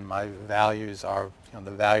 and my values are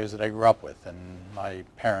the values that I grew up with in my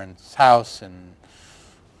parents' house and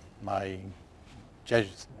my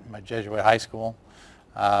Jesuit high school,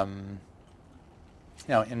 in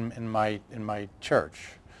my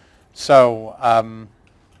church. So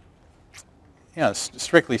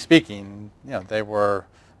strictly speaking, they were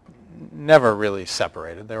never really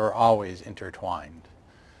separated. They were always intertwined.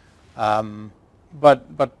 But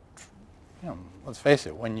let's face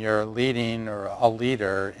it, when you're leading or a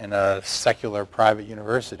leader in a secular private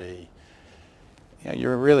university, you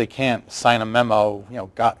really can't sign a memo,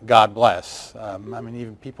 God bless. I mean,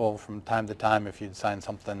 even people from time to time, if you'd sign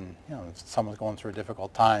something, if someone's going through a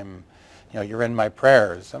difficult time, you're in my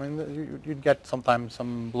prayers. I mean, you'd get sometimes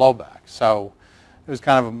some blowback. So it was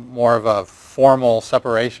kind of more of a formal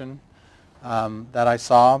separation that I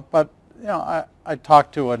saw. But, I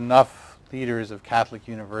talked to enough leaders of Catholic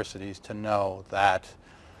universities to know that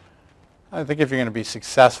I think if you're going to be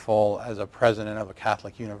successful as a president of a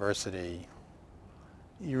Catholic university,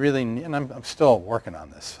 you really need, and I'm still working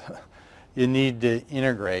on this, you need to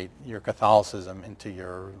integrate your Catholicism into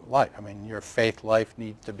your life. I mean, your faith life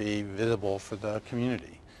needs to be visible for the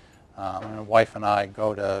community. My wife and I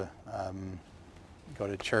go to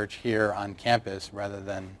church here on campus rather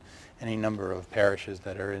than any number of parishes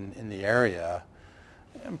that are in the area,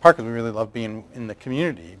 in part because we really love being in the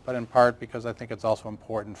community, but in part because I think it's also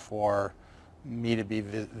important for me to be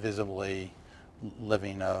visibly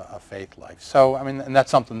living a faith life. So, I mean, and that's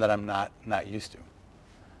something that I'm not used to.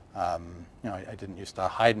 I didn't used to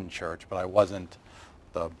hide in church, but I wasn't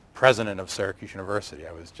the president of Syracuse University.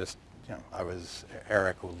 I was just, I was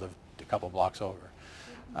Eric, who lived a couple blocks over.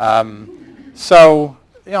 So,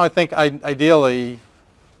 I think ideally,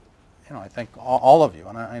 I think all of you,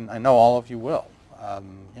 and I know all of you will,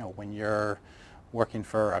 when you're working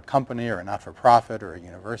for a company or a not-for-profit or a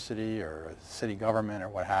university or a city government or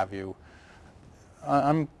what have you,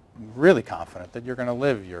 I'm really confident that you're going to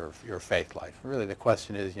live your faith life. Really, the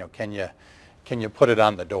question is, can you put it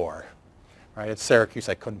on the door? Right? At Syracuse,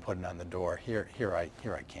 I couldn't put it on the door. Here I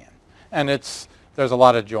can, and there's a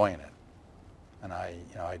lot of joy in it, and I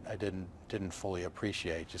didn't fully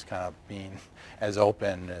appreciate just kind of being as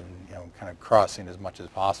open and kind of crossing as much as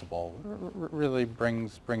possible. Really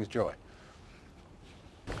brings joy.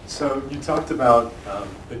 So you talked about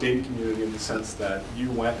the Dayton community in the sense that you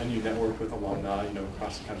went and you networked with alumni,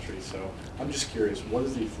 across the country. So I'm just curious, what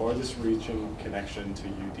is the farthest reaching connection to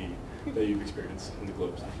UD that you've experienced in the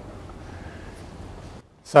globe?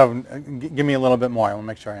 So give me a little bit more. I want to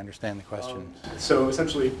make sure I understand the question. So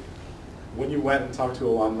essentially, when you went and talked to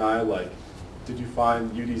alumni, did you find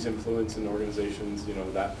UD's influence in organizations,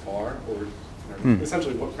 that far, or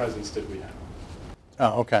essentially what presence did we have?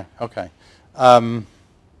 Oh, okay.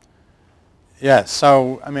 Yeah,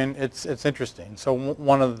 so, I mean, it's interesting. So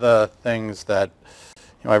one of the things that,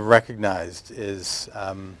 I've recognized is,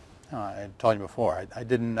 I told you before, I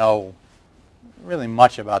didn't know really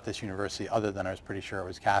much about this university other than I was pretty sure it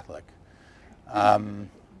was Catholic.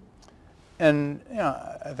 And,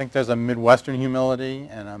 I think there's a Midwestern humility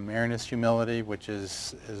and a Marianist humility, which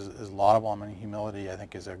is laudable. I mean, humility, I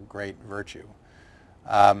think, is a great virtue.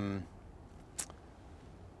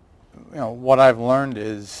 What I've learned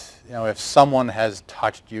is, if someone has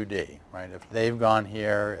touched UD, right, if they've gone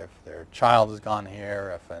here, if their child has gone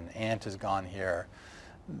here, if an aunt has gone here,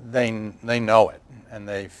 they know it and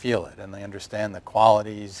they feel it and they understand the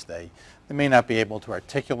qualities. They may not be able to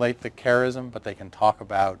articulate the charism, but they can talk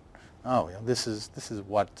about, this is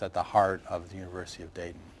what's at the heart of the University of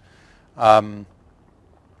Dayton.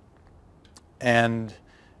 And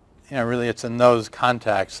really, it's in those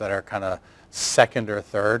contacts that are kind of second or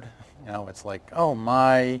third. It's like,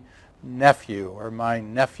 my nephew or my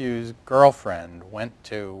nephew's girlfriend went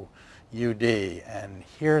to UD, and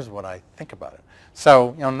here's what I think about it.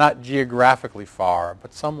 So, not geographically far,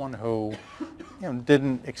 but someone who,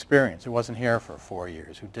 didn't experience, who wasn't here for 4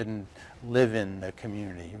 years, who didn't live in the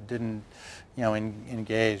community, who didn't,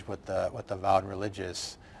 engage with the vowed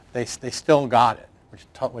religious, they still got it,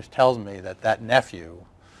 which tells me that nephew,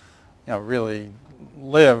 really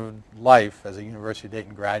lived life as a University of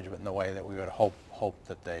Dayton graduate in the way that we would hope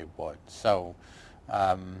that they would. So,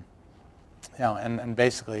 and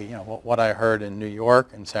basically, what I heard in New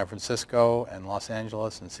York and San Francisco and Los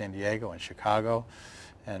Angeles and San Diego and Chicago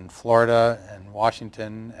and Florida and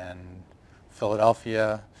Washington and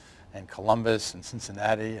Philadelphia and Columbus and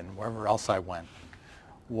Cincinnati and wherever else I went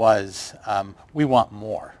was, we want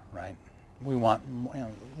more, right? We want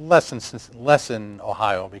less in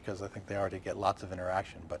Ohio because I think they already get lots of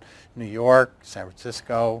interaction. But New York, San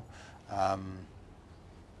Francisco,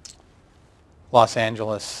 Los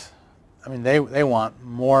Angeles, I mean, they want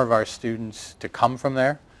more of our students to come from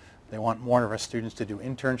there. They want more of our students to do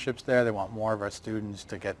internships there. They want more of our students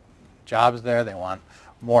to get jobs there. They want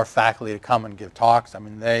more faculty to come and give talks. I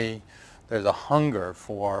mean, they there's a hunger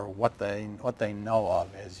for what they know of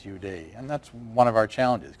as UD, and that's one of our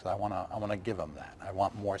challenges, because I want to give them that. I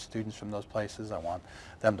want more students from those places. I want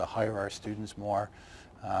them to hire our students more.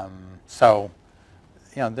 So,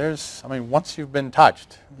 you know, once you've been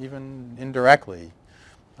touched, even indirectly,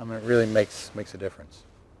 it really makes a difference.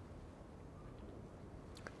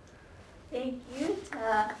 Thank you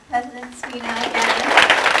to President Spina again.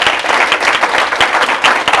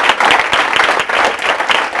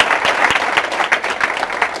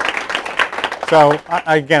 So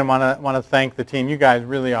I again want to thank the team. You guys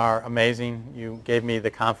really are amazing. You gave me the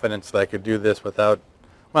confidence that I could do this without,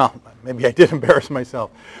 well, maybe I did embarrass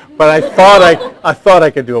myself, but I thought I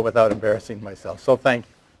could do it without embarrassing myself. So thank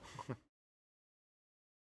you.